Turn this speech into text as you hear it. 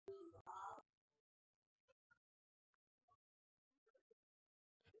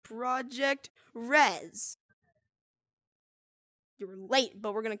Project Res. You were late,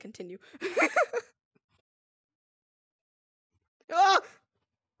 but we're gonna continue. Oh,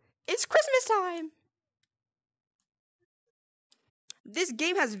 it's Christmas time! This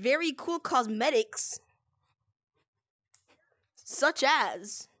game has very cool cosmetics, such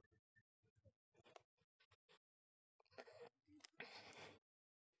as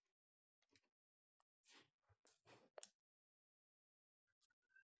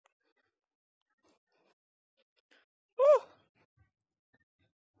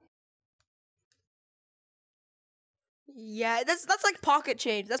yeah, that's like pocket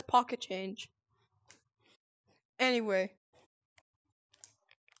change. That's pocket change. Anyway,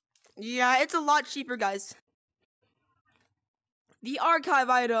 yeah, it's a lot cheaper, guys. The archive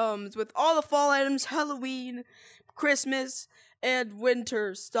items with all the fall items, Halloween, Christmas, and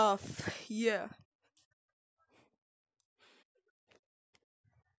winter stuff. Yeah.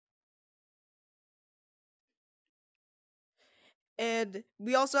 And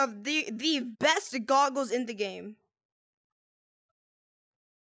we also have the best goggles in the game.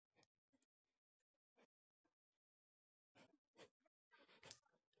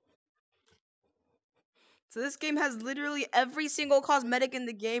 So this game has literally every single cosmetic in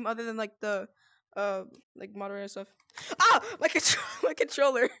the game other than like the like moderator stuff. Ah, my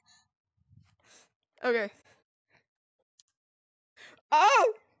controller. Okay.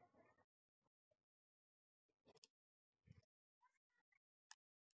 Oh!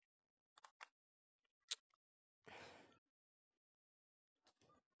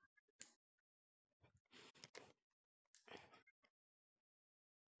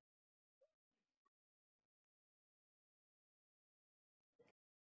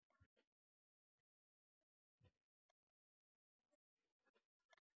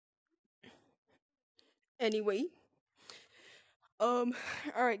 Anyway, all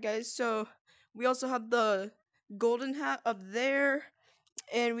right, guys. So we also have the golden hat up there,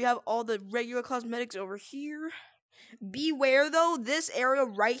 and we have all the regular cosmetics over here. Beware though, this area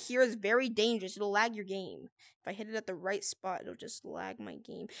right here is very dangerous. It'll lag your game. If I hit it at the right spot, it'll just lag my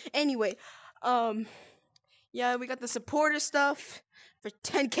game. Anyway, yeah, we got the supporter stuff for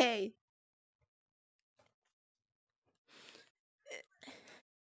 10K.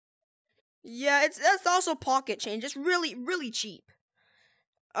 Yeah, that's also pocket change. It's really cheap.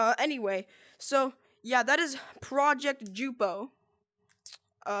 Anyway, so yeah, that is Project Jupo.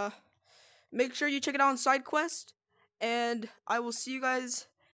 Uh, make sure you check it out on sidequest, and I will see you guys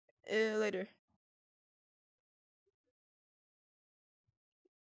later.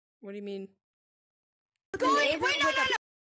 What do you mean?